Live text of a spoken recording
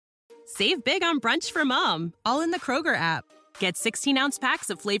Save big on brunch for mom, all in the Kroger app. Get 16-ounce packs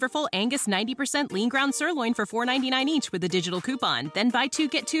of flavorful Angus 90% lean ground sirloin for $4.99 each with a digital coupon. Then buy 2,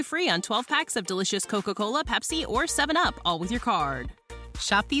 get 2 free on 12 packs of delicious Coca-Cola, Pepsi, or 7-Up, all with your card.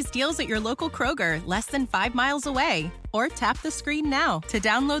 Shop these deals at your local Kroger, less than 5 miles away. Or tap the screen now to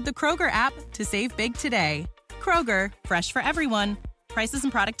download the Kroger app to save big today. Kroger, fresh for everyone. Prices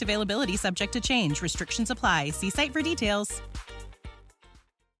and product availability subject to change. Restrictions apply. See site for details.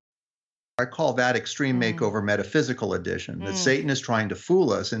 I call that extreme makeover metaphysical edition, that Satan is trying to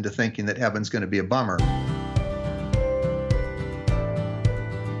fool us into thinking that heaven's going to be a bummer.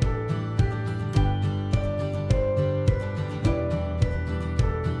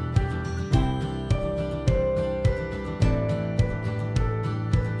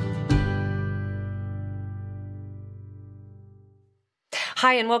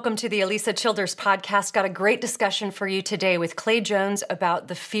 Hi, and welcome to the Elisa Childers podcast. Got a great discussion for you today with Clay Jones about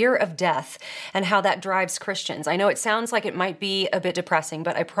the fear of death and how that drives Christians. I know it sounds like it might be a bit depressing,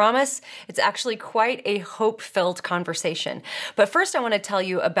 but I promise it's actually quite a hope-filled conversation. But first, I want to tell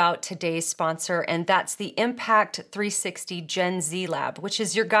you about today's sponsor, and that's the Impact 360 Gen Z Lab, which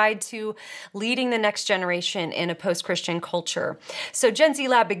is your guide to leading the next generation in a post-Christian culture. So Gen Z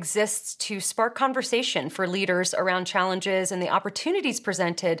Lab exists to spark conversation for leaders around challenges and the opportunities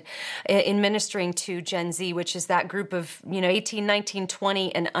presented in ministering to Gen Z, which is that group of 18, 19,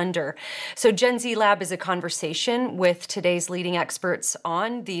 20 and under. So Gen Z Lab is a conversation with today's leading experts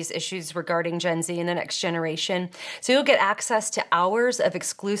on these issues regarding Gen Z and the next generation. So you'll get access to hours of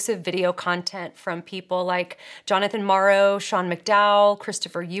exclusive video content from people like Jonathan Morrow, Sean McDowell,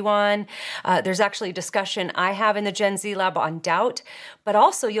 Christopher Yuan. There's actually a discussion I have in the Gen Z Lab on doubt, but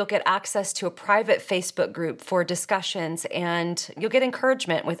also you'll get access to a private Facebook group for discussions, and you'll get encouragement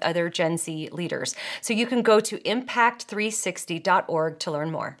with other Gen Z leaders. So you can go to impact360.org to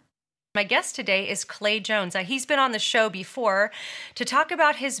learn more. My guest today is Clay Jones. He's been on the show before to talk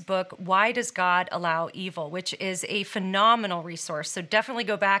about his book, Why Does God Allow Evil?, which is a phenomenal resource. So definitely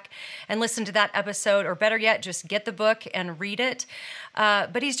go back and listen to that episode, or better yet, just get the book and read it.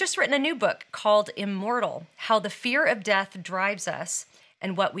 But he's just written a new book called Immortal, How the Fear of Death Drives Us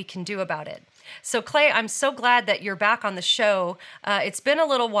and What We Can Do About It. So Clay, I'm so glad that you're back on the show. It's been a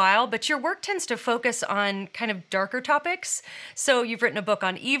little while, but your work tends to focus on kind of darker topics. So you've written a book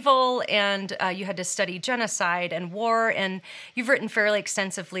on evil, and you had to study genocide and war, and you've written fairly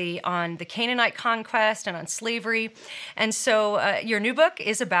extensively on the Canaanite conquest and on slavery. And so your new book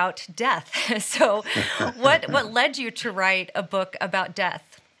is about death. So what led you to write a book about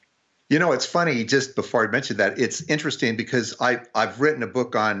death? You know, it's funny, just before I mentioned that, it's interesting because I've written a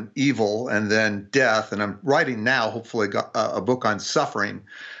book on evil and then death, and I'm writing now, hopefully, a book on suffering.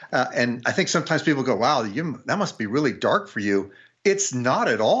 And I think sometimes people go, wow, that must be really dark for you. It's not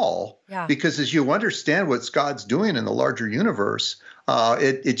at all, because as you understand what God's doing in the larger universe,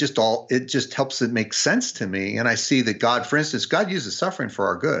 it just helps it make sense to me. And I see that God, for instance, God uses suffering for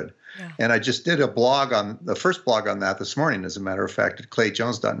our good. Yeah. And I just did the first blog on that this morning, as a matter of fact, at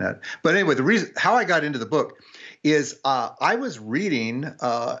clayjones.net. But anyway, the reason how I got into the book is I was reading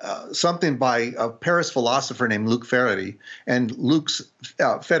something by a Paris philosopher named Luc Ferry. And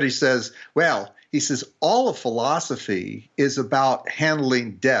Ferry says, he says, all of philosophy is about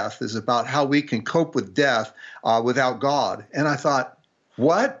handling death, is about how we can cope with death without God. And I thought,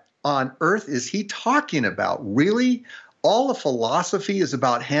 what on earth is he talking about? Really? All of philosophy is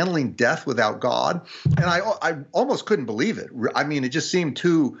about handling death without God? And I almost couldn't believe it. I mean, it just seemed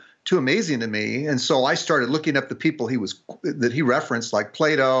too amazing to me. And so I started looking up the people that he referenced, like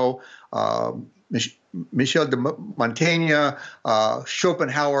Plato, Michel de Montaigne,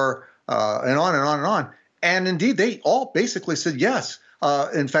 Schopenhauer, and on and on and on. And indeed, they all basically said yes.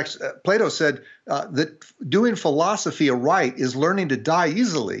 In fact, Plato said that doing philosophy aright is learning to die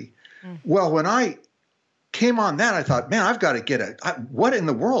easily. Well, when I came on that, I thought, man, I've got to get what in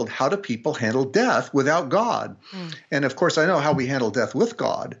the world? How do people handle death without God? And of course, I know how we handle death with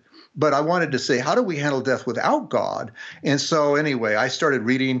God, but I wanted to say, how do we handle death without God? And so anyway, I started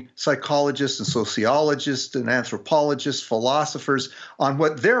reading psychologists and sociologists and anthropologists, philosophers on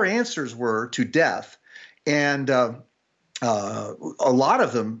what their answers were to death. And a lot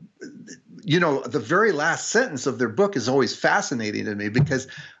of them, the very last sentence of their book is always fascinating to me because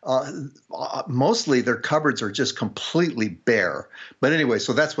mostly their cupboards are just completely bare. But anyway,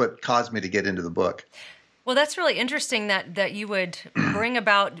 so that's what caused me to get into the book. Well, that's really interesting that you would bring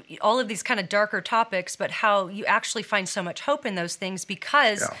about all of these kind of darker topics, but how you actually find so much hope in those things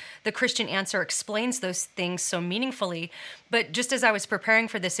because the Christian answer explains those things so meaningfully. But just as I was preparing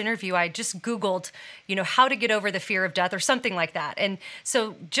for this interview, I just Googled, how to get over the fear of death or something like that. And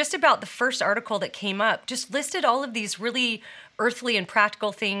so just about the first article that came up just listed all of these really earthly and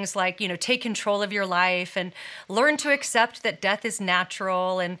practical things like, take control of your life and learn to accept that death is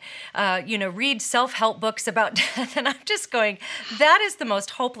natural and, read self-help books about death. And I'm just going, that is the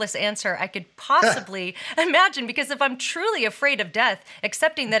most hopeless answer I could possibly imagine, because if I'm truly afraid of death,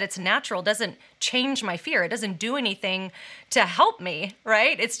 accepting that it's natural doesn't change my fear. It doesn't do anything to help me,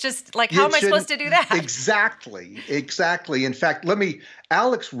 right? It's just like, how am I supposed to do that? Exactly. In fact,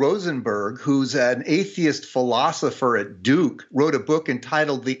 Alex Rosenberg, who's an atheist philosopher at Duke, wrote a book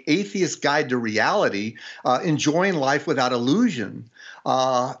entitled The Atheist Guide to Reality, Enjoying Life Without Illusion.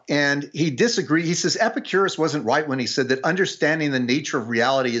 And he disagreed. He says Epicurus wasn't right when he said that understanding the nature of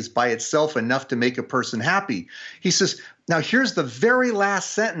reality is by itself enough to make a person happy. He says, now here's the very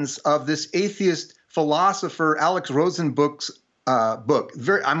last sentence of this atheist philosopher Alex Rosenberg's book.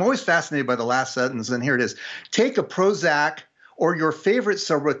 I'm always fascinated by the last sentence, and here it is. Take a Prozac or your favorite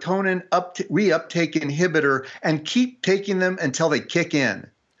serotonin reuptake inhibitor and keep taking them until they kick in.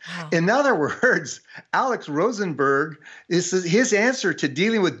 Wow. In other words, Alex Rosenberg, his answer to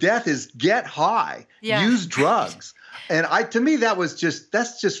dealing with death is get high, use drugs. And to me, that's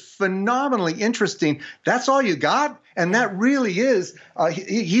just phenomenally interesting. That's all you got? And that really is,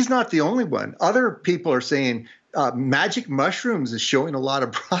 he's not the only one. Other people are saying, magic mushrooms is showing a lot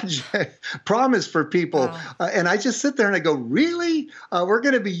of promise for people. Wow. And I just sit there and I go, really? We're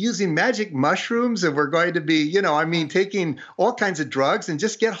going to be using magic mushrooms and we're going to be, taking all kinds of drugs and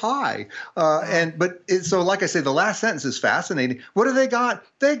just get high. So like I say, the last sentence is fascinating. What do they got?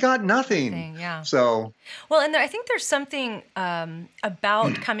 They got nothing. Yeah. So. Well, and I think there's something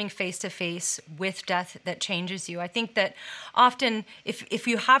about coming face to face with death that changes you. I think that often if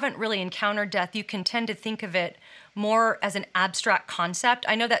you haven't really encountered death, you can tend to think of it more as an abstract concept.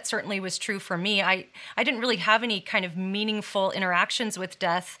 I know that certainly was true for me. I didn't really have any kind of meaningful interactions with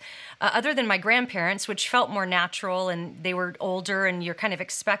death other than my grandparents, which felt more natural, and they were older and you're kind of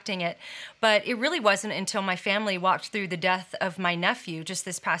expecting it. But it really wasn't until my family walked through the death of my nephew just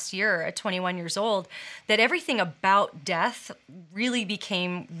this past year at 21 years old that everything about death really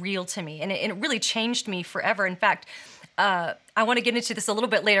became real to me. And it really changed me forever. In fact, I want to get into this a little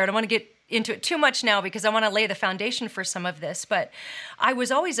bit later. I don't want to get into it too much now because I want to lay the foundation for some of this. But I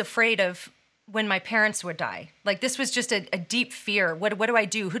was always afraid of when my parents would die. Like, this was just a deep fear. What do I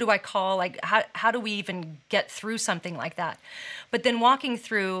do? Who do I call? Like, how do we even get through something like that? But then walking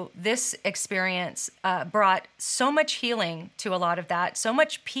through this experience brought so much healing to a lot of that, so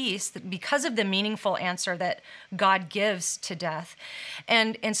much peace because of the meaningful answer that God gives to death.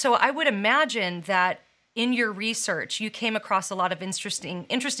 And so I would imagine that in your research, you came across a lot of interesting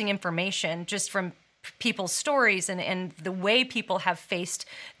information just from people's stories and the way people have faced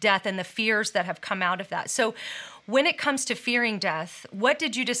death and the fears that have come out of that. So when it comes to fearing death, what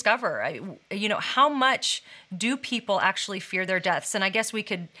did you discover? How much do people actually fear their deaths? And I guess we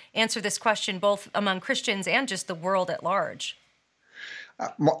could answer this question both among Christians and just the world at large.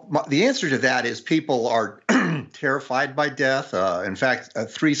 The answer to that is people are terrified by death. In fact,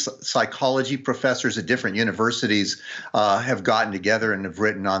 3 psychology professors at different universities have gotten together and have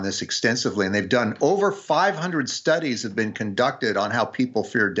written on this extensively. And they've done over 500 studies have been conducted on how people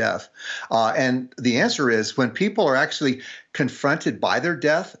fear death. And the answer is when people are actually confronted by their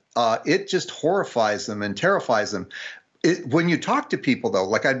death, it just horrifies them and terrifies them. When you talk to people, though,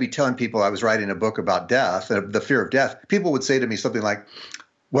 like I'd be telling people I was writing a book about death, the fear of death, people would say to me something like,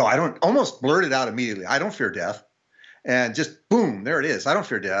 well, I don't, almost blurt it out immediately. I don't fear death. And just boom, there it is. I don't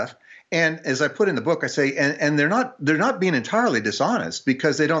fear death. And as I put in the book, I say, and they're not being entirely dishonest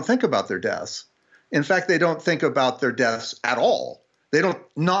because they don't think about their deaths. In fact, they don't think about their deaths at all. They don't,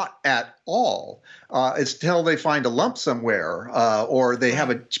 not at all. It's till they find a lump somewhere, or they have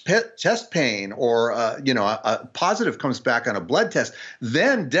a chest pain, or a positive comes back on a blood test.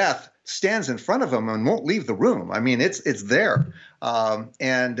 Then death stands in front of them and won't leave the room. I mean, it's there.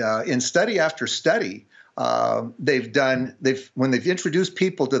 And in study after study, when they've introduced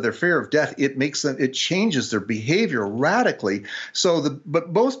people to their fear of death, it changes their behavior radically.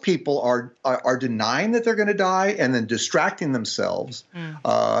 But most people are denying that they're going to die and then distracting themselves.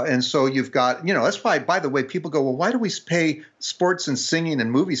 And so you've got, that's why, by the way, people go, well, why do we pay sports and singing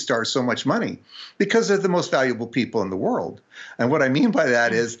and movie stars so much money? Because they're the most valuable people in the world. And what I mean by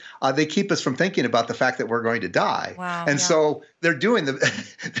that is they keep us from thinking about the fact that we're going to die. Wow, and so they're doing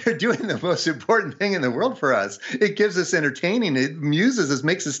the most important thing in the world. world for us. It gives us entertaining. It amuses us,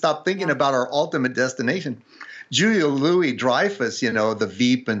 makes us stop thinking about our ultimate destination. Julia Louis-Dreyfus, the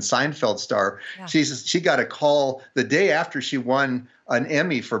Veep and Seinfeld star, she got a call the day after she won an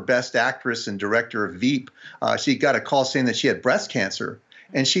Emmy for Best Actress and Director of Veep. She got a call saying that she had breast cancer.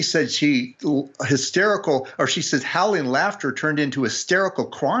 And she said she said howling laughter turned into hysterical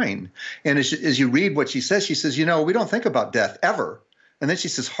crying. And as you read what she says, we don't think about death ever. And then she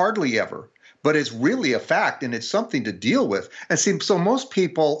says, hardly ever. But it's really a fact, and it's something to deal with. And so most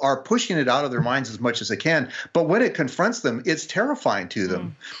people are pushing it out of their minds as much as they can. But when it confronts them, it's terrifying to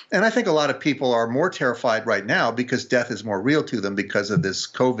them. And I think a lot of people are more terrified right now because death is more real to them because of this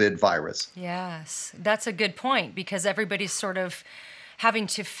COVID virus. Yes, that's a good point, because everybody's sort of having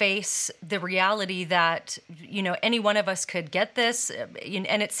to face the reality that, any one of us could get this.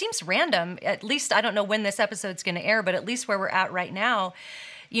 And it seems random. At least, I don't know when this episode's going to air, but at least where we're at right now,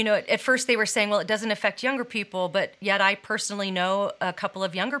 at first they were saying, well, it doesn't affect younger people, but yet I personally know a couple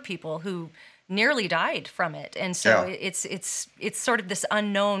of younger people who nearly died from it. And so it's sort of this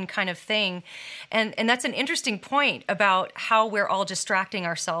unknown kind of thing. And that's an interesting point about how we're all distracting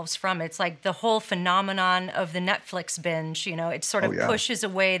ourselves from it. It's like the whole phenomenon of the Netflix binge, it sort of pushes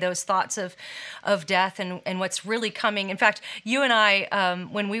away those thoughts of death and what's really coming. In fact, you and I,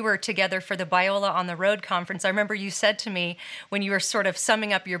 when we were together for the Biola on the Road conference, I remember you said to me when you were sort of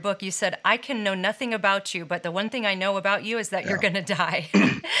summing up your book, you said, I can know nothing about you, but the one thing I know about you is that you're going to die.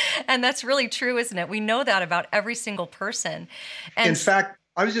 And that's really true, isn't it? We know that about every single person. And in fact,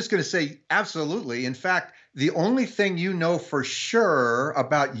 I was just going to say, absolutely. In fact, the only thing you know for sure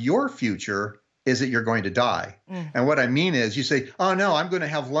about your future is that you're going to die. And what I mean is you say, oh, no, I'm going to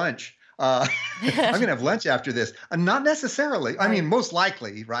have lunch. I'm going to have lunch after this. Not necessarily. I mean, most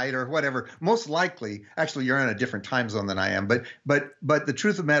likely, right? Or whatever. Most likely. Actually, you're in a different time zone than I am. But the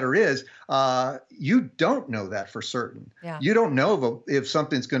truth of the matter is, you don't know that for certain. Yeah. You don't know if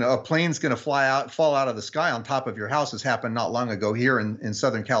a plane's going to fall out of the sky on top of your house. Has happened not long ago here in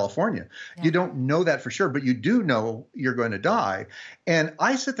Southern California. Yeah. You don't know that for sure, but you do know you're going to die. And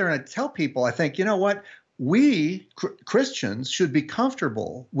I sit there and I tell people, I think, you know what? We Christians should be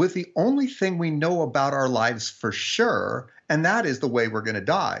comfortable with the only thing we know about our lives for sure, and that is the way we're going to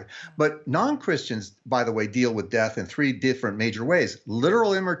die. But non-Christians, by the way, deal with death in three different major ways: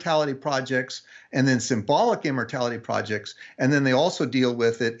 literal immortality projects, and then symbolic immortality projects, and then they also deal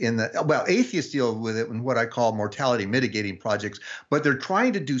with it atheists deal with it in what I call mortality mitigating projects, but they're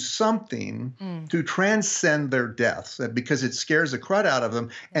trying to do something to transcend their deaths because it scares the crud out of them,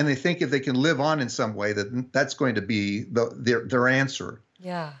 and they think if they can live on in some way, that's going to be their answer.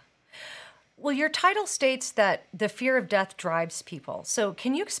 Yeah. Well, your title states that the fear of death drives people. So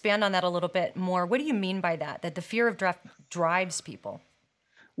can you expand on that a little bit more? What do you mean by that the fear of death drives people?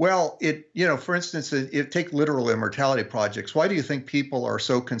 Well, for instance, take literal immortality projects. Why do you think people are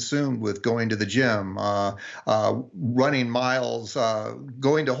so consumed with going to the gym, running miles,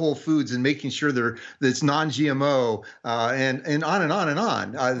 going to Whole Foods and making sure that it's non-GMO, and on and on and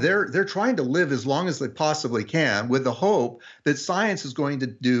on? They're trying to live as long as they possibly can with the hope that science is going to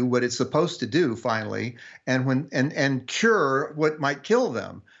do what it's supposed to do finally, and cure what might kill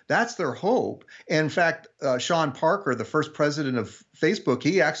them. That's their hope. In fact, Sean Parker, the first president of Facebook,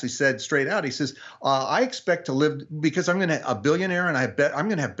 he actually said straight out, he says, I expect to live, because I'm a billionaire and I'm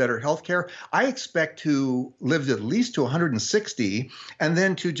going to have better health care. I expect to live at least to 160 and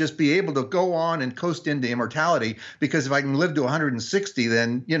then to just be able to go on and coast into immortality, because if I can live to 160,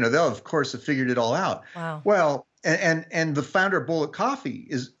 then, they'll of course have figured it all out. Wow. Well, and the founder of Bullet Coffee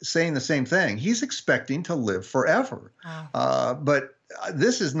is saying the same thing. He's expecting to live forever. Wow. But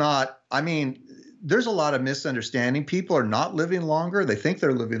this is not, there's a lot of misunderstanding. People are not living longer. They think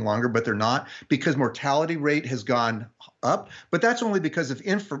they're living longer, but they're not, because mortality rate has gone up. But that's only because of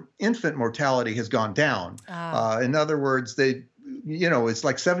infant mortality has gone down. In other words, it's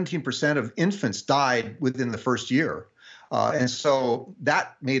like 17% of infants died within the first year. And so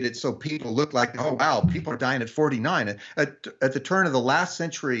that made it so people look like, oh, wow, people are dying at 49. At the turn of the last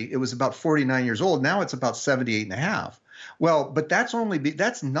century, it was about 49 years old. Now it's about 78 and a half. Well, but that's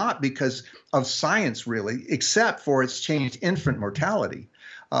not because of science, really, except for it's changed infant mortality.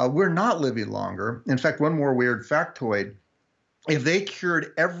 We're not living longer. In fact, one more weird factoid: if they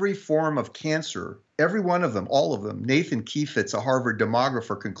cured every form of cancer, every one of them, all of them, Nathan Kefitz, a Harvard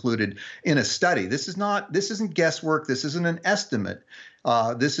demographer, concluded in a study. This isn't guesswork. This isn't an estimate.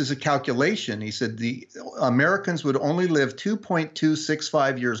 This is a calculation. He said the Americans would only live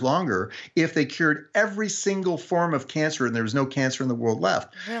 2.265 years longer if they cured every single form of cancer and there was no cancer in the world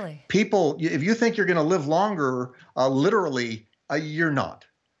left. Really? People, if you think you're going to live longer, literally, you're not.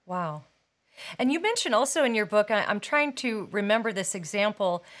 Wow. And you mentioned also in your book, I'm trying to remember this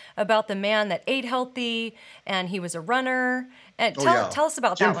example about the man that ate healthy and he was a runner. And tell us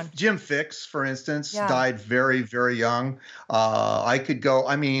about that one. Jim Fix, for instance, Yeah. died very, very young. I could go,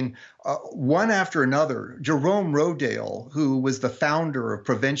 one after another. Jerome Rodale, who was the founder of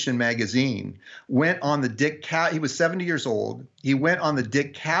Prevention Magazine, went on the he was 70 years old. He went on the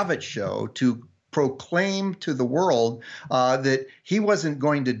Dick Cavett show to proclaim to the world that he wasn't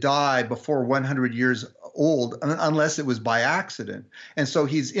going to die before 100 years old unless it was by accident. And so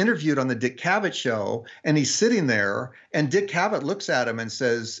he's interviewed on the Dick Cavett show, and he's sitting there, and Dick Cavett looks at him and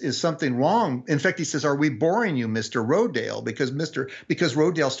says, "Is something wrong?" In fact, he says, "Are we boring you, Mr. Rodale?" Because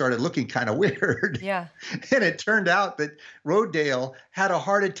Rodale started looking kind of weird. Yeah. And it turned out that Rodale had a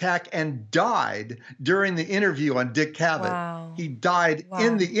heart attack and died during the interview on Dick Cavett. Wow. He died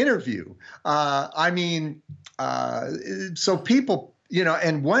in the interview. So people,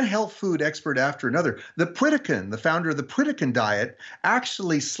 and one health food expert after another. The Pritikin, the founder of the Pritikin diet,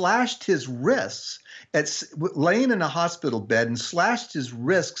 actually slashed his wrists laying in a hospital bed and slashed his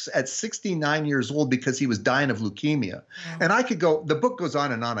wrists at 69 years old because he was dying of leukemia. Yeah. And I could go, the book goes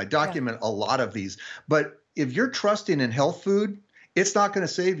on and on. I document a lot of these. But if you're trusting in health food, it's not going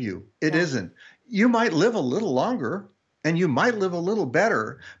to save you. It isn't. You might live a little longer, and you might live a little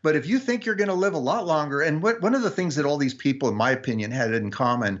better. But if you think you're going to live a lot longer, and one of the things that all these people, in my opinion, had in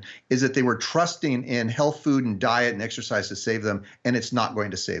common is that they were trusting in health food and diet and exercise to save them, and it's not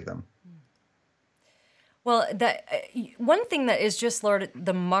going to save them. Well, that one thing that is just, Lord,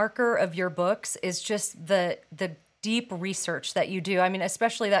 the marker of your books is just the deep research that you do. I mean,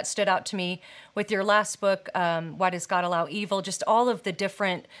 especially that stood out to me with your last book, Why Does God Allow Evil? Just all of the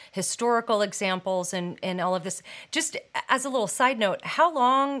different historical examples and all of this. Just as a little side note, how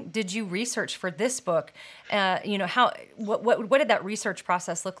long did you research for this book? What did that research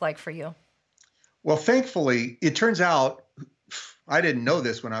process look like for you? Well, thankfully, it turns out, I didn't know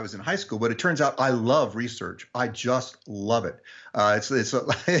this when I was in high school, but it turns out I love research. I just love it.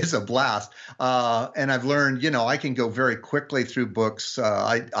 It's a blast. And I've learned, I can go very quickly through books.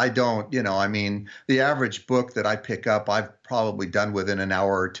 I don't, the average book that I pick up, I've probably done within an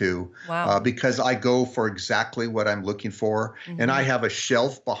hour or two. Wow. Because I go for exactly what I'm looking for. Mm-hmm. And I have a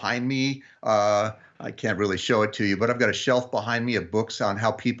shelf behind me. I can't really show it to you, but I've got a shelf behind me of books on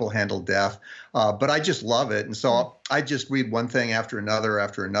how people handle death. But I just love it. And so I just read one thing after another,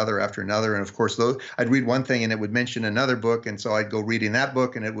 after another, after another. And of course, I'd read one thing and it would mention another book. And so I'd go reading that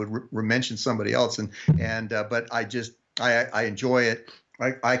book and it would mention somebody else. But I enjoy it.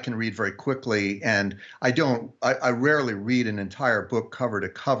 I can read very quickly, and I rarely read an entire book cover to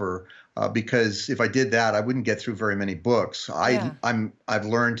cover. Because if I did that, I wouldn't get through very many books. I've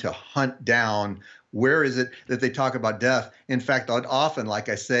learned to hunt down where is it that they talk about death. In fact, often, like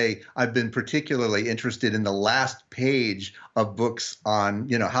I say, I've been particularly interested in the last page of books on,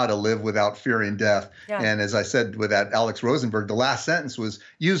 how to live without fearing death. Yeah. And as I said with that Alex Rosenberg, the last sentence was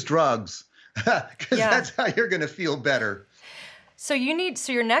use drugs because that's how you're going to feel better. So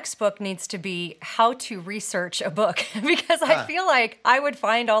your next book needs to be how to research a book, because I feel like I would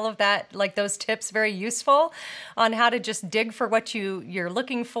find all of that, like those tips, very useful on how to just dig for what you're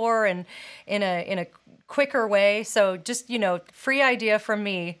looking for and in a quicker way. So just, free idea from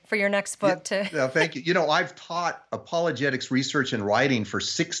me for your next book. Thank you. I've taught apologetics research and writing for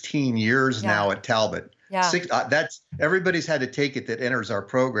 16 years now at Talbot. Yeah. Everybody's had to take it that enters our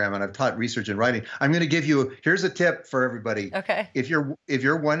program, and I've taught research and writing. I'm going to give you, here's a tip for everybody. Okay. If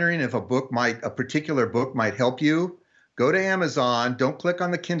you're wondering if a particular book might help you, go to Amazon. Don't click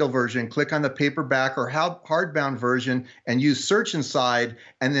on the Kindle version. Click on the paperback or hardbound version and use Search Inside,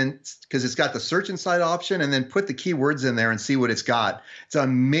 and then because it's got the Search Inside option, and then put the keywords in there and see what it's got. It's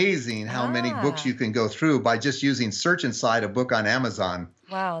amazing how many books you can go through by just using Search Inside a book on Amazon.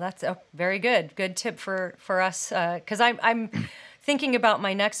 Wow, that's a very good tip for us, because I'm thinking about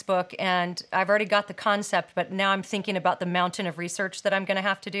my next book, and I've already got the concept, but now I'm thinking about the mountain of research that I'm going to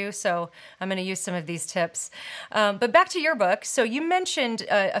have to do, so I'm going to use some of these tips. But back to your book. So you mentioned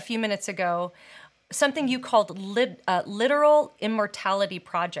a few minutes ago something you called literal immortality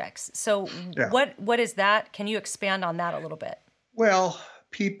projects. So what is that? Can you expand on that a little bit? Well,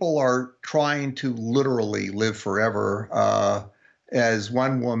 people are trying to literally live forever. As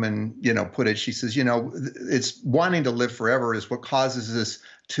one woman, put it, she says, it's wanting to live forever is what causes us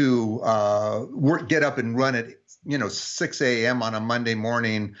to get up and run at 6 a.m. on a Monday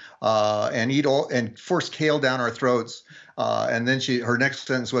morning and eat and force kale down our throats. And then her next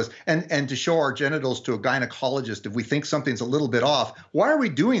sentence was, and to show our genitals to a gynecologist if we think something's a little bit off. Why are we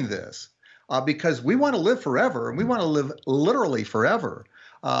doing this? Because we want to live forever, and we want to live literally forever.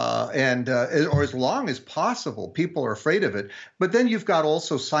 or as long as possible. People are afraid of it. But then you've got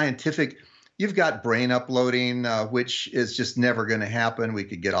also scientific. You've got brain uploading, which is just never going to happen. We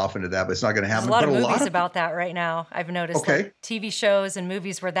could get off into that, but it's not going to happen. There's a lot of movies about that right now. I've noticed like TV shows and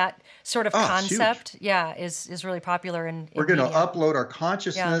movies where that sort of concept, is really popular We're going to upload our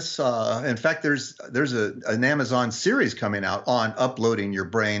consciousness. Yeah. In fact, there's an Amazon series coming out on uploading your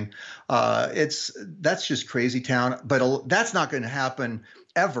brain. That's just crazy town, but that's not going to happen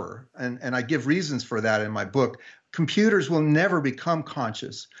ever. And I give reasons for that in my book. Computers will never become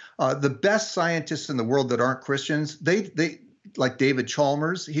conscious. The best scientists in the world that aren't Christians, they like David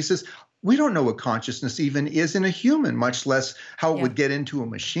Chalmers, he says, we don't know what consciousness even is in a human, much less how it would get into a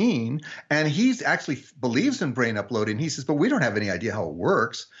machine. And he actually believes in brain uploading. He says, but we don't have any idea how it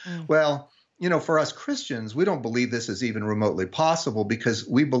works. Well, for us Christians, we don't believe this is even remotely possible because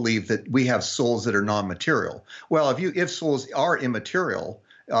we believe that we have souls that are non-material. Well, if souls are immaterial,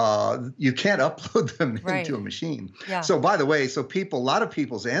 you can't upload them into a machine. Yeah. So by the way, a lot of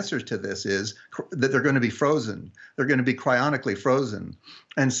people's answers to this is that they're going to be frozen. They're going to be cryonically frozen.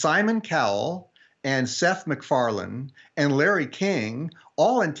 And Simon Cowell and Seth MacFarlane and Larry King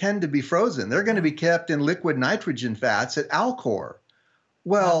all intend to be frozen. They're going to be kept in liquid nitrogen vats at Alcor.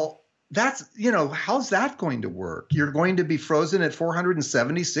 Well, that's, how's that going to work? You're going to be frozen at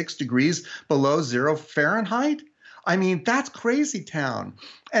 476 degrees below 0 Fahrenheit? I mean, that's crazy town.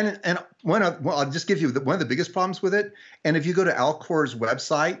 And I'll just give you one of the biggest problems with it. And if you go to Alcor's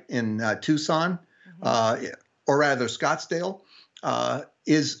website in Tucson, or rather Scottsdale,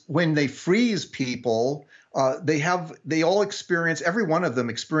 is when they freeze people, they all experience, every one of them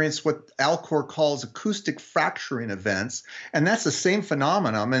experience what Alcor calls acoustic fracturing events. And that's the same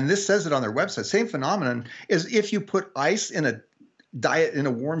phenomenon. And this says it on their website. Same phenomenon is if you put ice in a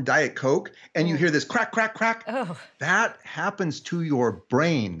warm Diet Coke and you hear this crack, crack, crack, that happens to your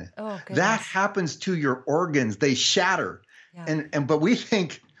brain. That happens to your organs. They shatter. Yeah. But we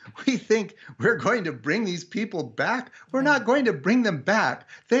think we're going to bring these people back. We're not going to bring them back.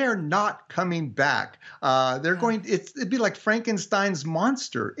 They are not coming back. It'd be like Frankenstein's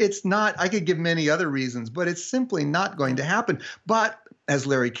monster. It's not, I could give many other reasons, but it's simply not going to happen. But as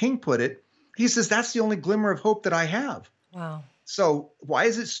Larry King put it, he says, that's the only glimmer of hope that I have. Wow. So why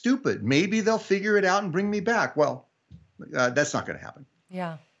is it stupid? Maybe they'll figure it out and bring me back. Well, that's not going to happen.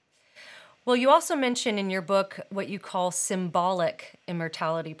 Yeah. Well, you also mention in your book what you call symbolic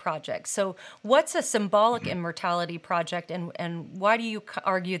immortality projects. So what's a symbolic immortality project, and why do you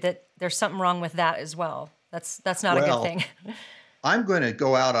argue that there's something wrong with that as well? That's not a good thing. I'm going to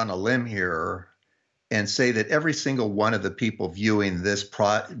go out on a limb here and say that every single one of the people viewing this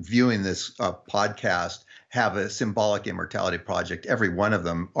podcast have a symbolic immortality project. Every one of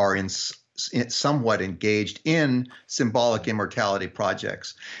them are somewhat engaged in symbolic immortality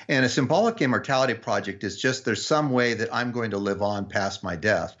projects. And a symbolic immortality project is just there's some way that I'm going to live on past my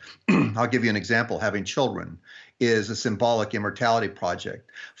death. I'll give you an example. Having children is a symbolic immortality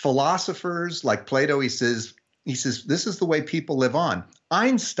project. Philosophers like Plato, he says, this is the way people live on.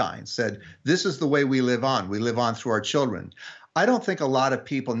 Einstein said, this is the way we live on. We live on through our children. I don't think a lot of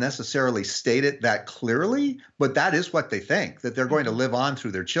people necessarily state it that clearly, but that is what they think, that they're going to live on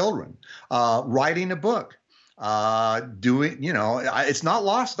through their children. Writing a book, it's not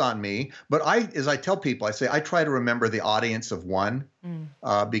lost on me, but as I tell people, I say, I try to remember the audience of one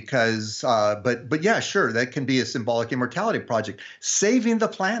because yeah, sure, that can be a symbolic immortality project. Saving the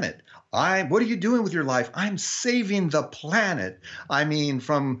planet. What are you doing with your life? I'm saving the planet. I mean,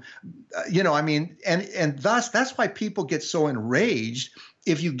 and thus that's why people get so enraged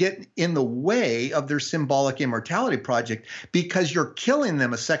if you get in the way of their symbolic immortality project, because you're killing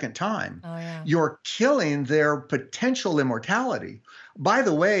them a second time. Oh, yeah. You're killing their potential immortality. By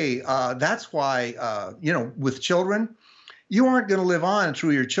the way, that's why, with children, you aren't going to live on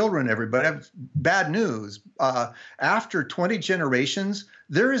through your children, everybody. I have bad news. After 20 generations,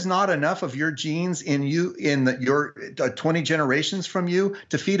 there is not enough of your genes in you, your 20 generations from you,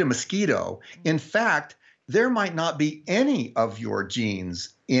 to feed a mosquito. In fact, there might not be any of your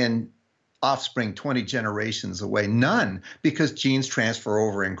genes in offspring 20 generations away, none, because genes transfer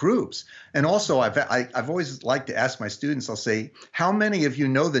over in groups. And also, I've always liked to ask my students, I'll say, how many of you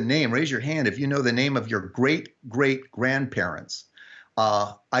know the name, raise your hand if you know the name of your great-great-grandparents?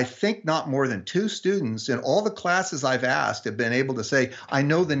 I think not more than 2 students in all the classes I've asked have been able to say, I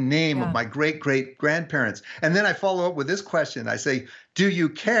know the name of my great-great-grandparents. And then I follow up with this question. I say, Do you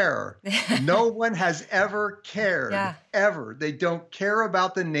care? No one has ever cared, Yeah. ever. They don't care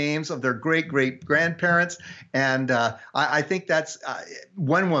about the names of their great-great-grandparents. And I think that's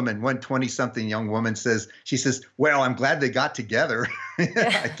one woman, one 20-something young woman she says, well, I'm glad they got together.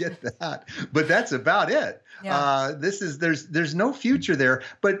 I get that. But that's about it. Yeah. There's no future there.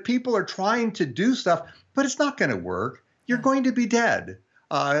 But people are trying to do stuff, but it's not going to work. You're going to be dead.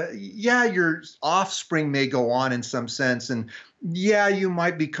 Your offspring may go on in some sense, and you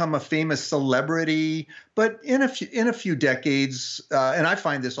might become a famous celebrity, but in a few decades, and I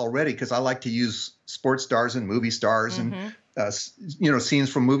find this already because I like to use sports stars and movie stars and scenes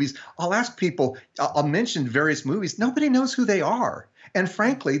from movies. I'll ask people, I'll mention various movies. Nobody knows who they are, and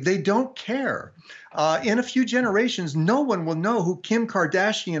frankly, they don't care. In a few generations, no one will know who Kim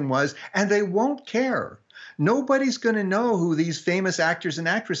Kardashian was, and they won't care. Nobody's going to know who these famous actors and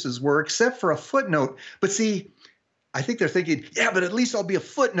actresses were except for a footnote. But see, I think they're thinking, but at least I'll be a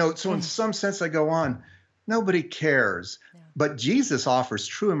footnote. So in some sense, I go on. Nobody cares. Yeah. But Jesus offers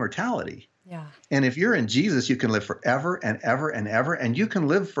true immortality. Yeah. And if you're in Jesus, you can live forever and ever and ever. And you can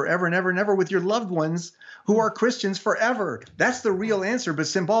live forever and ever and ever with your loved ones who are Christians forever. That's the real answer. But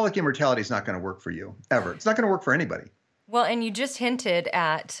symbolic immortality is not going to work for you ever. It's not going to work for anybody. Well, and you just hinted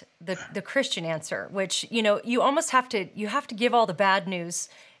at the Christian answer, which, you almost have to give all the bad news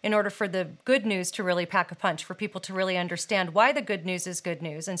in order for the good news to really pack a punch, for people to really understand why the good news is good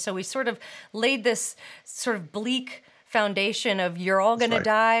news. And so we sort of laid this sort of bleak foundation of you're all going to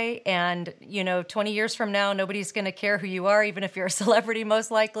die, and 20 years from now nobody's going to care who you are, even if you're a celebrity, most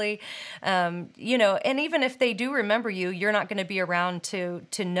likely. And even if they do remember you, you're not going to be around to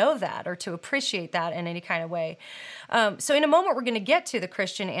know that or to appreciate that in any kind of way. So in a moment we're going to get to the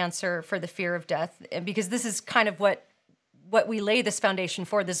Christian answer for the fear of death, because this is kind of what we lay this foundation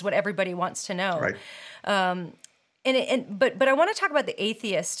for. This is what everybody wants to know. Right. But I want to talk about the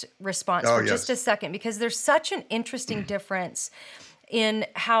atheist response for just a second, because there's such an interesting difference in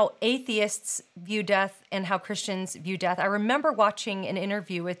how atheists view death and how Christians view death. I remember watching an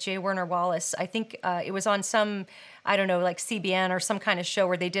interview with J. Werner Wallace. I think it was on some, like CBN or some kind of show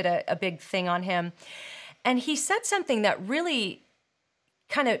where they did a big thing on him. And he said something that really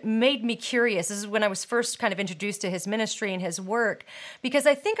kind of made me curious. This is when I was first kind of introduced to his ministry and his work, because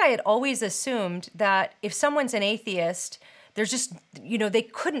I think I had always assumed that if someone's an atheist, there's just, they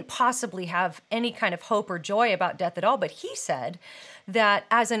couldn't possibly have any kind of hope or joy about death at all. But he said that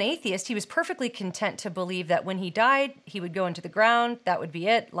as an atheist, he was perfectly content to believe that when he died, he would go into the ground, that would be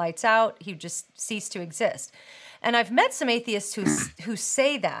it, lights out, he would just cease to exist. And I've met some atheists who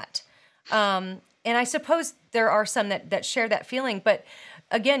say that. And I suppose there are some that share that feeling, but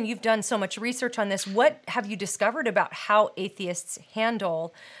again, you've done so much research on this. What have you discovered about how atheists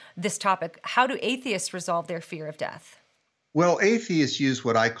handle this topic? How do atheists resolve their fear of death? Well, atheists use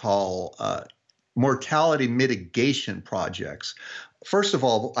what I call mortality mitigation projects. First of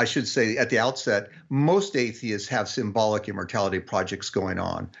all, I should say at the outset, most atheists have symbolic immortality projects going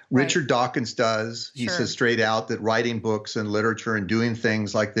on. Right. Richard Dawkins does. He says straight out that writing books and literature and doing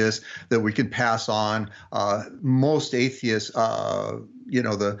things like this that we can pass on. Most atheists, the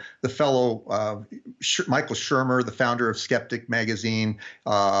fellow Michael Shermer, the founder of Skeptic magazine,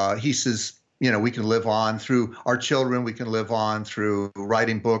 he says, we can live on through our children. We can live on through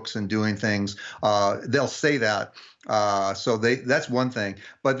writing books and doing things. They'll say that. So that's one thing.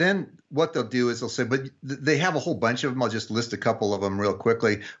 But then what they'll do is they'll say, but they have a whole bunch of them. I'll just list a couple of them real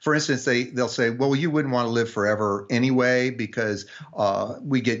quickly. For instance, they'll say, well, you wouldn't want to live forever anyway, because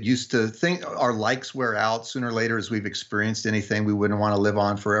we get used to our likes wear out sooner or later as we've experienced anything. We wouldn't want to live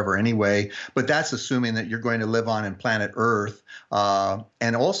on forever anyway. But that's assuming that you're going to live on in planet Earth.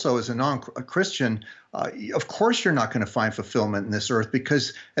 And also as a non-Christian, of course, you're not going to find fulfillment in this earth,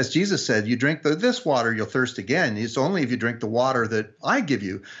 because as Jesus said, you drink this water, you'll thirst again. It's only if you drink the water that I give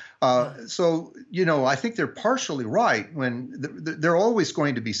you. So, I think they're partially right when they're always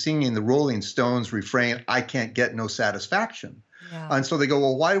going to be singing the Rolling Stones refrain, I can't get no satisfaction. Yeah. And so they go,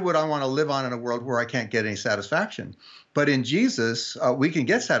 well, why would I want to live on in a world where I can't get any satisfaction? But in Jesus, we can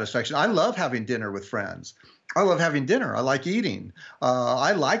get satisfaction. I love having dinner with friends. I love having dinner. I like eating.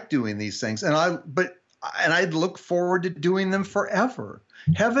 I like doing these things. And I'd look forward to doing them forever.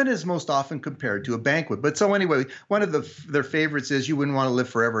 Heaven is most often compared to a banquet. But so anyway, one of their favorites is you wouldn't want to live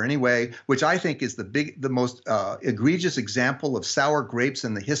forever anyway, which I think is the most egregious example of sour grapes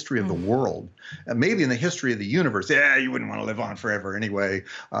in the history of the world, maybe in the history of the universe. Yeah, you wouldn't want to live on forever anyway.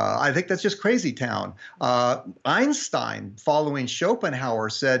 I think that's just crazy town. Einstein, following Schopenhauer,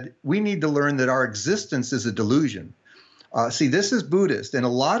 said we need to learn that our existence is a delusion. See, this is Buddhist, and a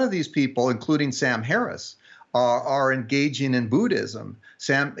lot of these people, including Sam Harris, are engaging in Buddhism.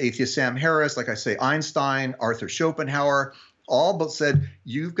 Atheist Sam Harris, like I say, Einstein, Arthur Schopenhauer, all but said,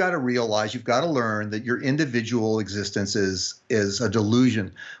 you've got to realize, you've got to learn that your individual existence is a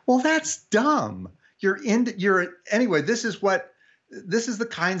delusion. Well, that's dumb. Anyway, this is the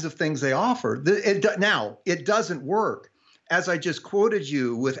kinds of things they offer. Now, it doesn't work. As I just quoted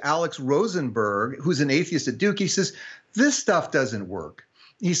you with Alex Rosenberg, who's an atheist at Duke, he says, this stuff doesn't work.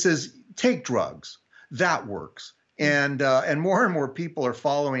 He says, take drugs. That works. And more people are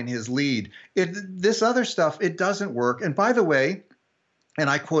following his lead. This other stuff, it doesn't work. And by the way, and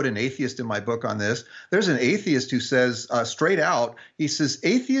I quote an atheist in my book on this, there's an atheist who says straight out, he says,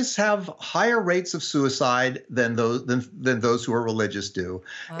 atheists have higher rates of suicide than those who are religious do.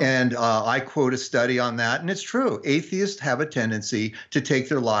 Wow. And I quote a study on that, and it's true. Atheists have a tendency to take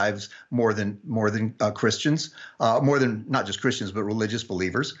their lives more than Christians, more than not just Christians, but religious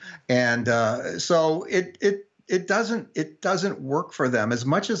believers. And so it doesn't work for them as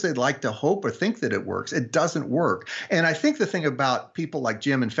much as they'd like to hope or think that it works. It doesn't work. And I think the thing about people like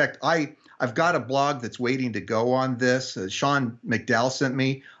Jim, in fact, I've got a blog that's waiting to go on this. Sean McDowell sent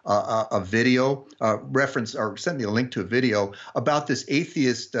me a video reference, or sent me a link to a video about this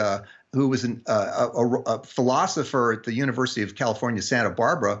atheist who was a philosopher at the University of California, Santa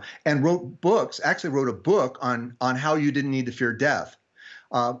Barbara, and wrote a book on how you didn't need to fear death.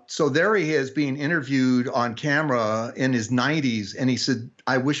 So there he is being interviewed on camera in his 90s. And he said,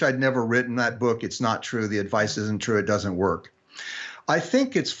 I wish I'd never written that book. It's not true. The advice isn't true. It doesn't work. I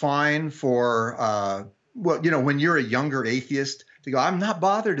think it's fine for, when you're a younger atheist to go, I'm not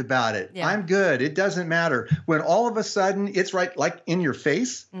bothered about it. Yeah. I'm good. It doesn't matter. When all of a sudden it's right, like in your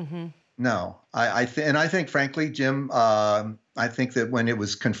face. Mm-hmm. No, I think, frankly, Jim, I think that when it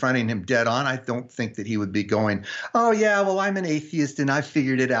was confronting him dead on, I don't think that he would be going, oh, yeah, well, I'm an atheist and I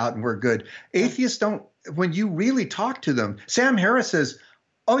figured it out and we're good. Atheists don't, when you really talk to them, Sam Harris says,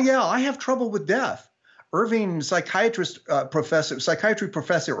 oh, yeah, I have trouble with death. Psychiatry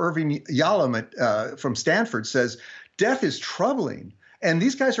professor Irving Yalom from Stanford says, death is troubling. And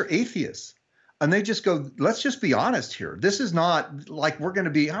these guys are atheists. And they just go, let's just be honest here. This is not like we're going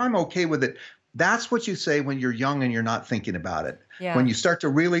to be, I'm okay with it. That's what you say when you're young and you're not thinking about it. Yeah. When you start to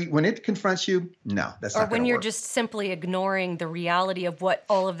when it confronts you, no, that's not going to work. Or when you're just simply ignoring the reality of what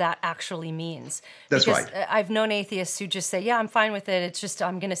all of that actually means. That's right. I've known atheists who just say, yeah, I'm fine with it. It's just,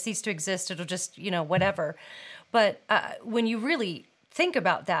 I'm going to cease to exist. It'll just, whatever. But when you really think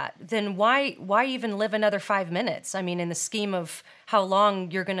about that, then why even live another 5 minutes? I mean, in the scheme of how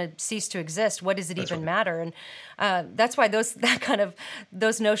long you're going to cease to exist, what does it even matter? And that's why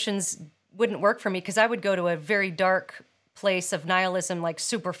those notions wouldn't work for me, because I would go to a very dark place of nihilism like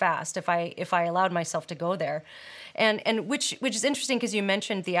super fast if I allowed myself to go there. And which is interesting, because you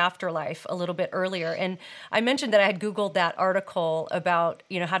mentioned the afterlife a little bit earlier, and I mentioned that I had Googled that article about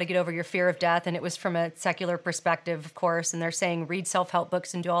how to get over your fear of death, and it was from a secular perspective, of course, and they're saying read self-help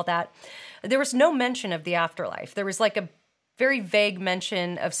books and do all that. There was no mention of the afterlife. There was like a very vague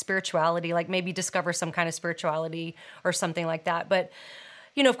mention of spirituality, like maybe discover some kind of spirituality or something like that. But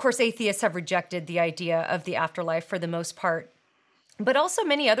of course, atheists have rejected the idea of the afterlife for the most part. But also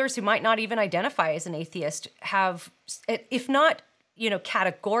many others who might not even identify as an atheist have, if not,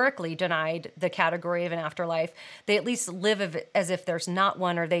 categorically denied the category of an afterlife, they at least live as if there's not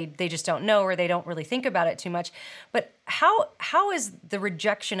one, or they just don't know, or they don't really think about it too much. But how is the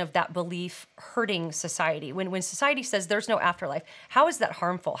rejection of that belief hurting society? When society says there's no afterlife, how is that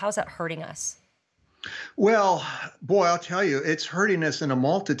harmful? How is that hurting us? Well, boy, I'll tell you, it's hurting us in a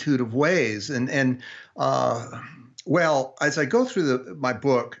multitude of ways. Well, as I go through my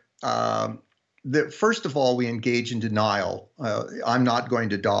book, first of all, we engage in denial. I'm not going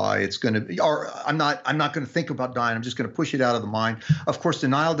to die. It's going to be, or I'm not going to think about dying. I'm just going to push it out of the mind. Of course,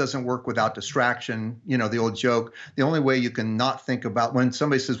 denial doesn't work without distraction. The old joke, the only way you can not think about, when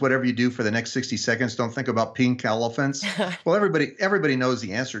somebody says, whatever you do for the next 60 seconds, don't think about pink elephants. Well, everybody knows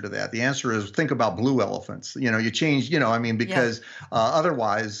the answer to that. The answer is think about blue elephants. You change, because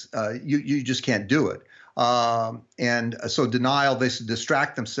otherwise you just can't do it. And so denial, they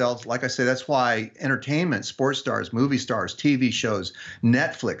distract themselves. Like I say, that's why entertainment, sports stars, movie stars, TV shows,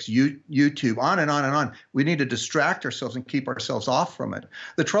 Netflix, YouTube, on and on and on. We need to distract ourselves and keep ourselves off from it.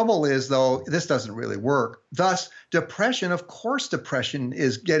 The trouble is, though, this doesn't really work. Thus, depression, of course, depression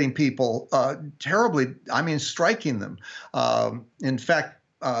is getting people terribly, striking them. In fact,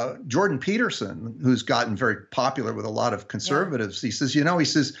 Jordan Peterson, who's gotten very popular with a lot of conservatives, he says,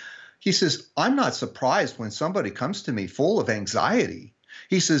 he says, I'm not surprised when somebody comes to me full of anxiety.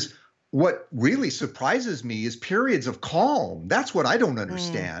 He says, what really surprises me is periods of calm. That's what I don't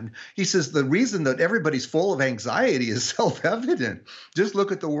understand. He says the reason that everybody's full of anxiety is self-evident. Just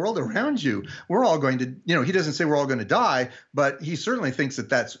look at the world around you. We're all going to, he doesn't say we're all going to die, but he certainly thinks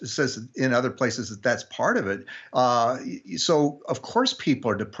says in other places that that's part of it. So of course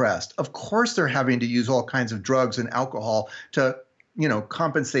people are depressed. Of course they're having to use all kinds of drugs and alcohol to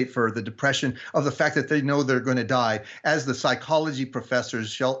compensate for the depression of the fact that they know they're going to die. As the psychology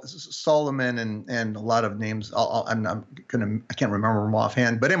professors, Solomon and a lot of names, I can't remember them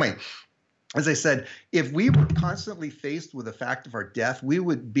offhand. But anyway, as I said, if we were constantly faced with the fact of our death, we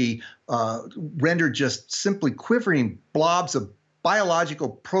would be rendered just simply quivering blobs of biological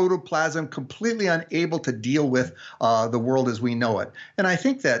protoplasm, completely unable to deal with the world as we know it. And I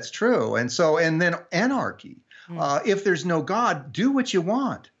think that's true. And then anarchy. If there's no God, do what you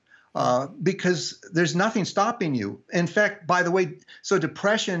want because there's nothing stopping you. In fact, by the way, so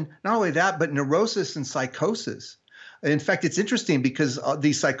depression, not only that, but neurosis and psychosis. In fact, it's interesting because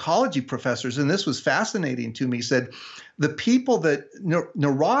the psychology professors, and this was fascinating to me, said the people that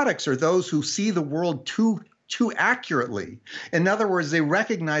neurotics are those who see the world too accurately. In other words, they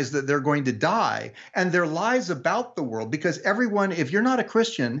recognize that they're going to die and their lies about the world, because everyone, if you're not a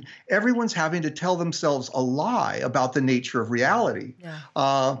Christian, everyone's having to tell themselves a lie about the nature of reality.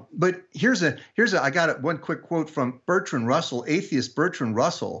 Yeah. But here's I got one quick quote from Bertrand Russell, atheist Bertrand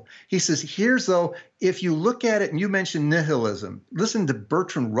Russell. He says, if you look at it, and you mentioned nihilism, listen to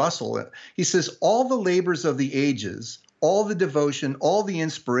Bertrand Russell. He says, all the labors of the ages, all the devotion, all the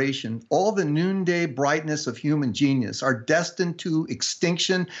inspiration, all the noonday brightness of human genius are destined to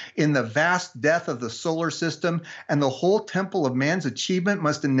extinction in the vast death of the solar system, and the whole temple of man's achievement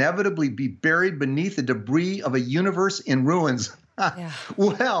must inevitably be buried beneath the debris of a universe in ruins. Yeah.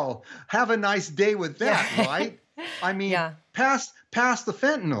 Well, have a nice day with that, right? I mean, pass the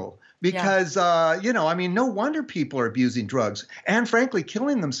fentanyl. Because, no wonder people are abusing drugs and, frankly,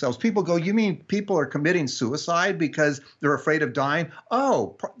 killing themselves. People go, you mean people are committing suicide because they're afraid of dying?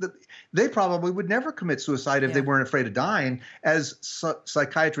 Oh, they probably would never commit suicide if they weren't afraid of dying. As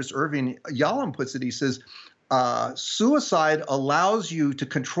psychiatrist Irving Yalom puts it, he says, suicide allows you to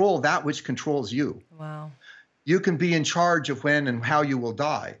control that which controls you. Wow. You can be in charge of when and how you will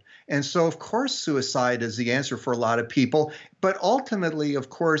die. And so, of course, suicide is the answer for a lot of people. But ultimately, of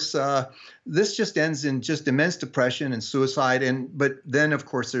course, this just ends in just immense depression and suicide. But then, of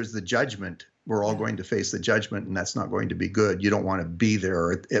course, there's the judgment. We're all going to face the judgment, and that's not going to be good. You don't want to be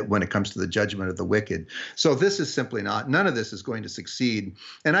there when it comes to the judgment of the wicked. So this is simply none of this is going to succeed.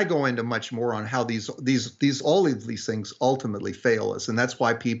 And I go into much more on how all of these things ultimately fail us. And that's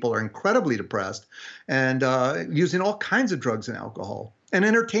why people are incredibly depressed and using all kinds of drugs and alcohol and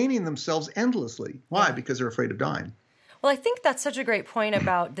entertaining themselves endlessly. Why? Yeah. Because they're afraid of dying. Well, I think that's such a great point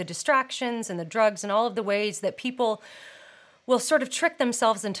about the distractions and the drugs and all of the ways that people will sort of trick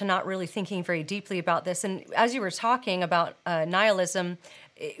themselves into not really thinking very deeply about this. And as you were talking about nihilism,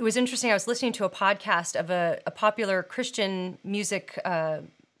 it was interesting. I was listening to a podcast of a popular Christian music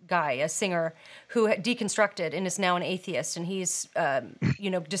guy, a singer, who had deconstructed and is now an atheist. And he's,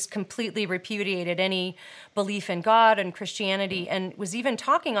 just completely repudiated any belief in God and Christianity, and was even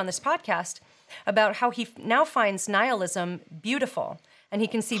talking on this podcast about how he now finds nihilism beautiful. And he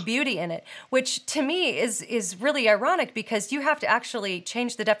can see beauty in it, which to me is really ironic, because you have to actually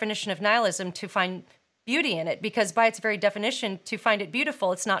change the definition of nihilism to find beauty in it, because by its very definition, to find it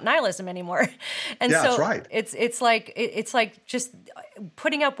beautiful, it's not nihilism anymore. And so that's right. It's like just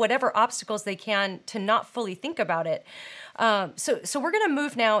putting up whatever obstacles they can to not fully think about it. So we're going to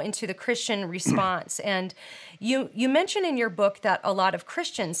move now into the Christian response. And you mention in your book that a lot of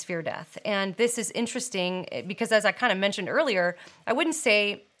Christians fear death. And this is interesting because, as I kind of mentioned earlier, I wouldn't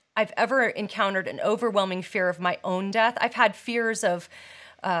say I've ever encountered an overwhelming fear of my own death. I've had fears of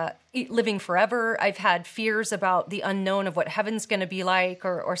living forever. I've had fears about the unknown of what heaven's going to be like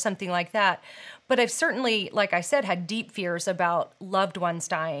or something like that. But I've certainly, like I said, had deep fears about loved ones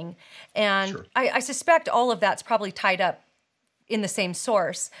dying. And sure. I suspect all of that's probably tied up in the same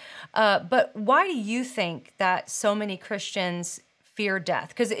source. But why do you think that so many Christians fear death?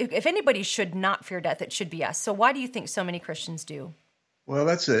 Because if anybody should not fear death, it should be us. So why do you think so many Christians do? Well,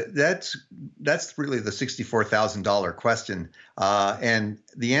 that's really the $64,000 question, and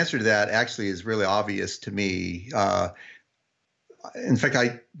the answer to that actually is really obvious to me. In fact,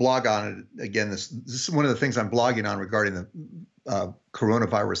 I blog on it again. This is one of the things I'm blogging on regarding the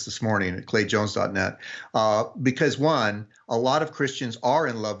coronavirus this morning at clayjones.net, because one, a lot of Christians are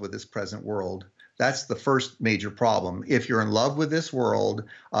in love with this present world. That's the first major problem. If you're in love with this world,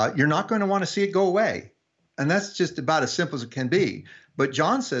 you're not going to want to see it go away. And that's just about as simple as it can be. But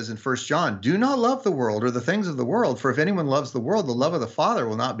John says in 1 John, do not love the world or the things of the world, for if anyone loves the world, the love of the Father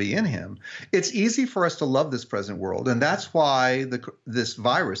will not be in him. It's easy for us to love this present world, and that's why this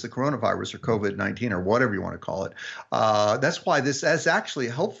virus, the coronavirus or COVID-19 or whatever you want to call it, that's why this is actually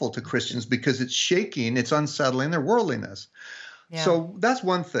helpful to Christians, because it's shaking, it's unsettling their worldliness. Yeah. So that's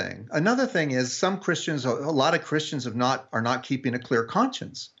one thing. Another thing is some Christians, a lot of Christians are not keeping a clear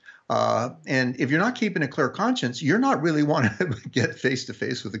conscience. And if you're not keeping a clear conscience, you're not really wanting to get face to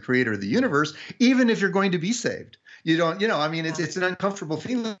face with the creator of the universe, even if you're going to be saved. You don't, it's an uncomfortable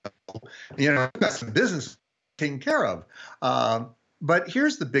feeling. You've got some business taken care of. But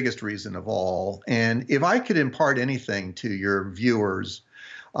here's the biggest reason of all. And if I could impart anything to your viewers,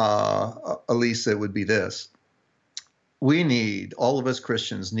 Elisa, it would be this. All of us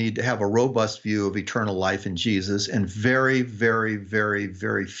Christians need to have a robust view of eternal life in Jesus, and very, very, very,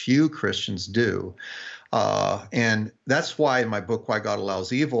 very few Christians do. And that's why in my book, Why Does God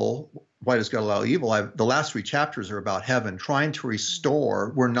Allow Evil? The last 3 chapters are about heaven, trying to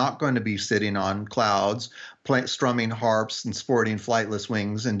restore. We're not going to be sitting on clouds, strumming harps and sporting flightless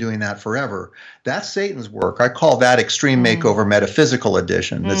wings and doing that forever. That's Satan's work. I call that extreme makeover metaphysical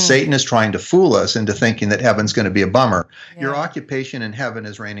edition, that Satan is trying to fool us into thinking that heaven's going to be a bummer. Yeah. Your occupation in heaven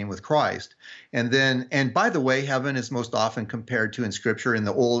is reigning with Christ. And by the way, heaven is most often compared to in Scripture in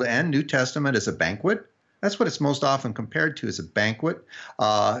the Old and New Testament as a banquet. That's what it's most often compared to, as a banquet.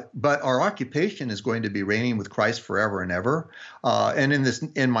 But our occupation is going to be reigning with Christ forever and ever. And in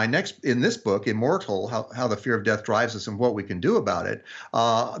this book, Immortal, how the fear of death drives us and what we can do about it,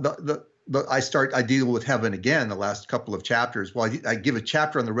 I deal with heaven again the last couple of chapters. Well, I give a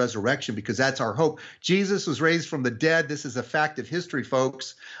chapter on the resurrection because that's our hope. Jesus was raised from the dead. This is a fact of history,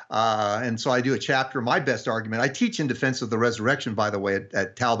 folks. And so I do a chapter, my best argument. I teach in defense of the resurrection, by the way,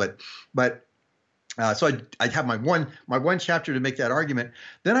 at Talbot. But so I have my one chapter to make that argument.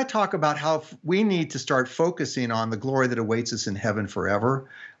 Then I talk about how we need to start focusing on the glory that awaits us in heaven forever.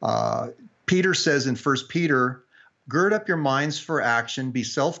 Peter says in 1 Peter, gird up your minds for action, be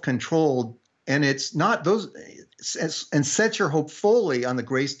self-controlled, and it's not those, and set your hope fully on the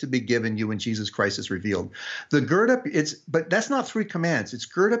grace to be given you when Jesus Christ is revealed. The gird up, but that's not 3 commands. It's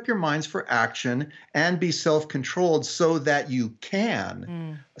gird up your minds for action and be self-controlled so that you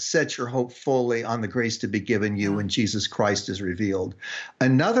can set your hope fully on the grace to be given you when Jesus Christ is revealed.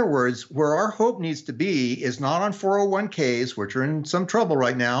 In other words, where our hope needs to be is not on 401ks, which are in some trouble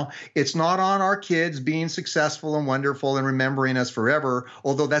right now. It's not on our kids being successful and wonderful and remembering us forever,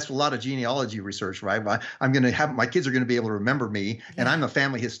 although that's a lot of genealogy research, right? My kids are going to be able to remember me, and I'm a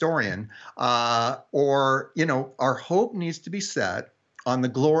family historian. Our hope needs to be set on the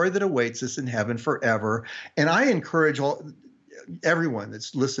glory that awaits us in heaven forever. And I encourage everyone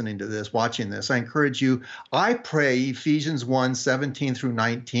that's listening to this, watching this, I encourage you, I pray Ephesians 1:17 through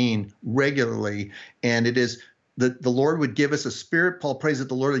 19 regularly, and it is that the Lord would give us a spirit. Paul prays that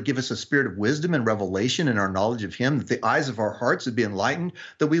the Lord would give us a spirit of wisdom and revelation in our knowledge of him, that the eyes of our hearts would be enlightened,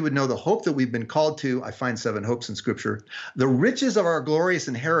 that we would know the hope that we've been called to. I find 7 hopes in Scripture. The riches of our glorious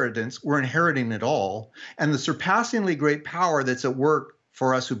inheritance, we're inheriting it all, and the surpassingly great power that's at work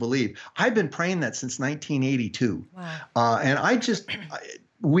for us who believe. I've been praying that since 1982. Wow.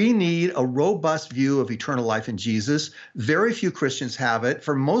 We need a robust view of eternal life in Jesus. Very few Christians have it.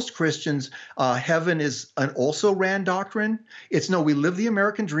 For most Christians, heaven is an also-ran doctrine. We live the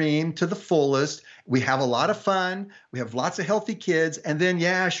American dream to the fullest. We have a lot of fun. We have lots of healthy kids. And then,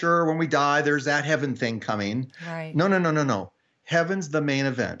 sure, when we die, there's that heaven thing coming. Right. No. Heaven's the main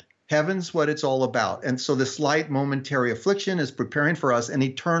event. Heaven's what it's all about. And so the slight momentary affliction is preparing for us an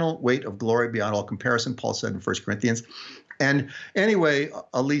eternal weight of glory beyond all comparison, Paul said in 1 Corinthians. And anyway,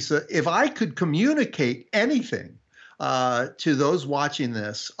 Elisa, if I could communicate anything to those watching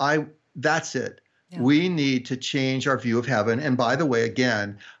this, that's it. Yeah. We need to change our view of heaven. And by the way,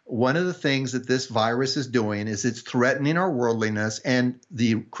 again, one of the things that this virus is doing is it's threatening our worldliness. And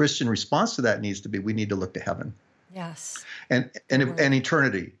the Christian response to that needs to be, we need to look to heaven. Yes. And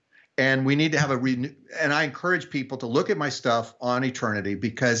eternity. And we need to have and I encourage people to look at my stuff on eternity,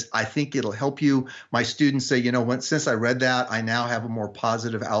 because I think it'll help you. My students say, since I read that, I now have a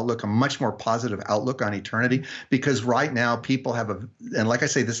much more positive outlook on eternity, because right now people and like I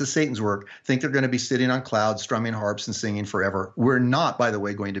say, this is Satan's work, think they're going to be sitting on clouds, strumming harps and singing forever. We're not, by the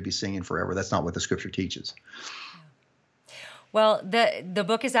way, going to be singing forever. That's not what the Scripture teaches. Well, the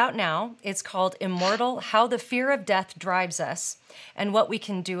book is out now. It's called Immortal, How the Fear of Death Drives Us and What We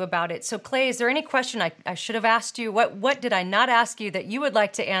Can Do About It. So, Clay, is there any question I should have asked you? What did I not ask you that you would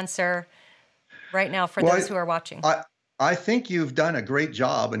like to answer right now for those who are watching? I think you've done a great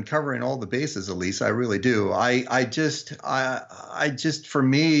job in covering all the bases, Elise. I really do. I just, for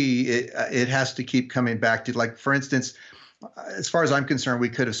me, it has to keep coming back to, like, for instance, as far as I'm concerned, we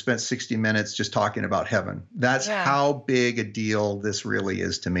could have spent 60 minutes just talking about heaven. That's how big a deal this really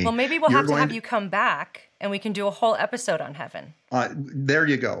is to me. Well, maybe we'll have to have you come back and we can do a whole episode on heaven. There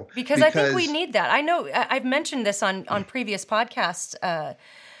you go. Because I think we need that. I know I've mentioned this on previous podcasts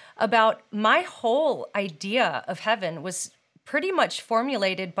about my whole idea of heaven was pretty much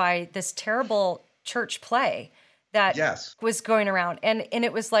formulated by this terrible church play that was going around. And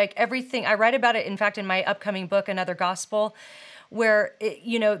it was like everything, I write about it, in fact, in my upcoming book, Another Gospel, where,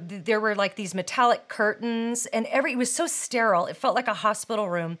 there were like these metallic curtains and it was so sterile. It felt like a hospital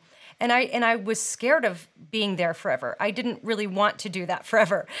room. And I was scared of being there forever. I didn't really want to do that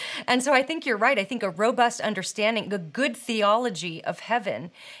forever. And so I think you're right. I think a robust understanding, the good theology of heaven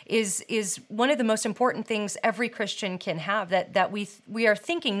is one of the most important things every Christian can have, that we are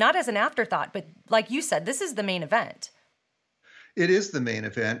thinking not as an afterthought, but like you said, this is the main event. It is the main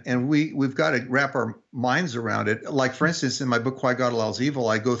event, and we've got to wrap our minds around it. Like, for instance, in my book, Why God Allows Evil,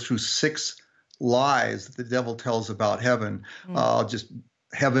 I go through 6 lies that the devil tells about heaven.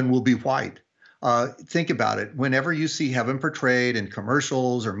 Heaven will be white. Think about it. Whenever you see heaven portrayed in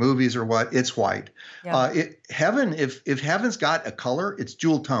commercials or movies or what, it's white. Yeah. Heaven, if heaven's got a color, it's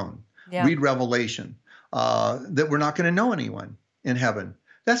jewel tone. Yeah. Read Revelation. That we're not going to know anyone in heaven.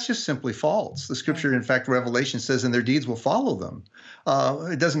 That's just simply false. The scripture, in fact, Revelation says, and their deeds will follow them.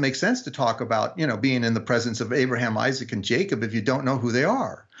 It doesn't make sense to talk about, being in the presence of Abraham, Isaac, and Jacob if you don't know who they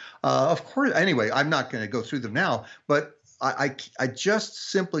are. Of course, anyway, I'm not going to go through them now, but I just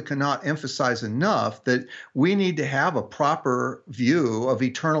simply cannot emphasize enough that we need to have a proper view of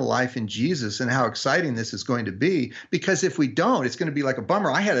eternal life in Jesus and how exciting this is going to be. Because if we don't, it's going to be like a bummer.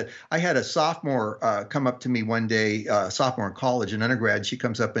 I had a sophomore come up to me one day, sophomore in college, an undergrad. She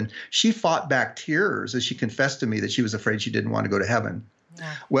comes up and she fought back tears as she confessed to me that she was afraid she didn't want to go to heaven.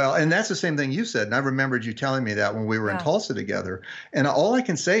 Yeah. Well, and that's the same thing you said. And I remembered you telling me that when we were in Tulsa together. And all I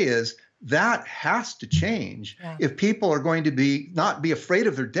can say is, that has to change if people are going to not be afraid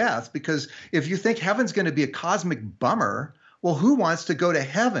of their death, because if you think heaven's going to be a cosmic bummer, well, who wants to go to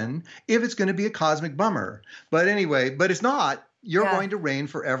heaven if it's going to be a cosmic bummer? But anyway, it's not. You're going to reign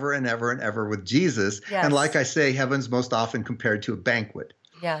forever and ever and ever with Jesus. Yes. And like I say, heaven's most often compared to a banquet.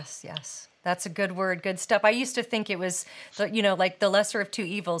 Yes. That's a good word, good stuff. I used to think it was, like the lesser of two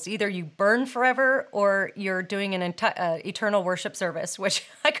evils. Either you burn forever or you're doing an eternal worship service, which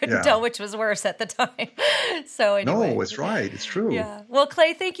I couldn't tell which was worse at the time. So anyway. No, it's right. It's true. Yeah. Well,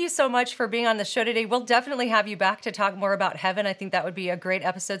 Clay, thank you so much for being on the show today. We'll definitely have you back to talk more about heaven. I think that would be a great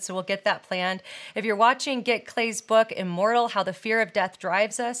episode, so we'll get that planned. If you're watching, get Clay's book, Immortal, How the Fear of Death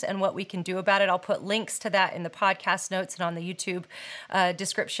Drives Us and What We Can Do About It. I'll put links to that in the podcast notes and on the YouTube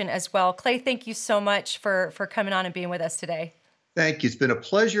description as well. Clay, thank you so much for coming on and being with us today. Thank you. It's been a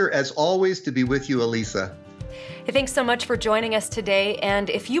pleasure, as always, to be with you, Elisa. Hey, thanks so much for joining us today. And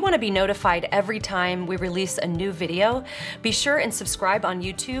if you want to be notified every time we release a new video, be sure and subscribe on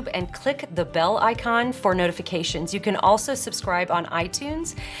YouTube and click the bell icon for notifications. You can also subscribe on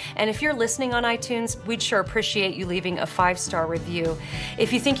iTunes. And if you're listening on iTunes, we'd sure appreciate you leaving a 5-star review.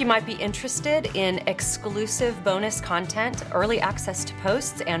 If you think you might be interested in exclusive bonus content, early access to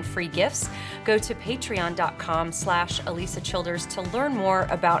posts, and free gifts, go to patreon.com/Elisa Childers to learn more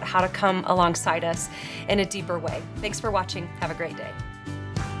about how to come alongside us in a deeper way. Thanks for watching. Have a great day.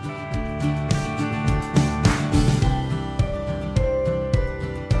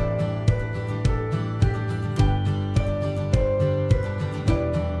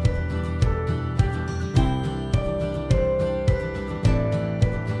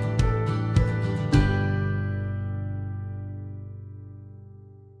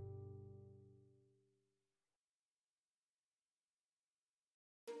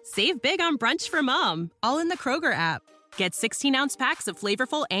 Save big on brunch for mom, all in the Kroger app. Get 16-ounce packs of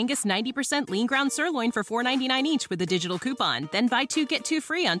flavorful Angus 90% lean ground sirloin for $4.99 each with a digital coupon. Then buy 2, get 2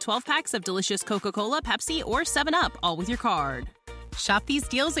 free on 12 packs of delicious Coca-Cola, Pepsi, or 7-Up, all with your card. Shop these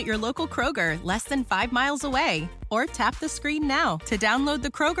deals at your local Kroger, less than 5 miles away. Or tap the screen now to download the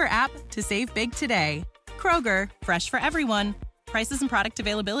Kroger app to save big today. Kroger, fresh for everyone. Prices and product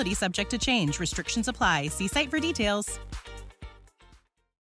availability subject to change. Restrictions apply. See site for details.